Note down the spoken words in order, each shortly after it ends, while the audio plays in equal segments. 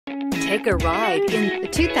Take a ride in the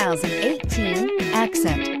 2018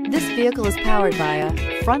 Accent. This vehicle is powered by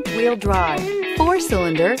a front-wheel drive,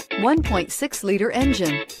 4-cylinder, 1.6-liter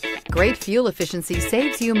engine. Great fuel efficiency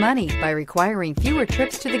saves you money by requiring fewer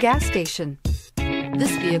trips to the gas station.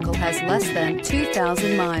 This vehicle has less than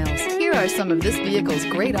 2,000 miles. Here are some of this vehicle's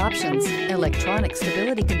great options: electronic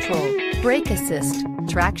stability control, brake assist,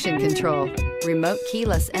 traction control, remote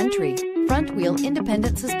keyless entry, front wheel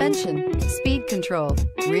independent suspension, speed control,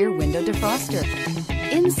 rear window defroster.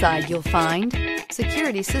 Inside you'll find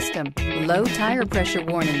security system, low tire pressure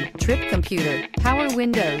warning, trip computer, power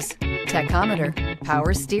windows, tachometer,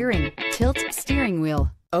 power steering, tilt steering wheel,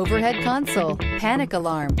 overhead console, panic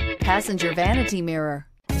alarm, passenger vanity mirror.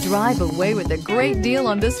 Drive away with a great deal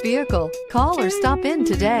on this vehicle. Call or stop in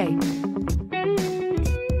today.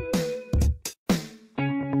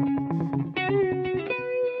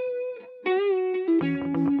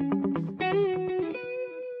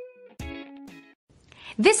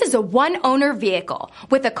 This is a one-owner vehicle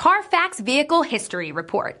with a Carfax Vehicle History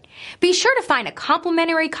Report. Be sure to find a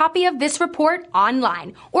complimentary copy of this report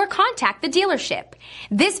online or contact the dealership.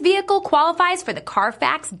 This vehicle qualifies for the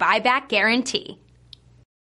Carfax Buyback Guarantee.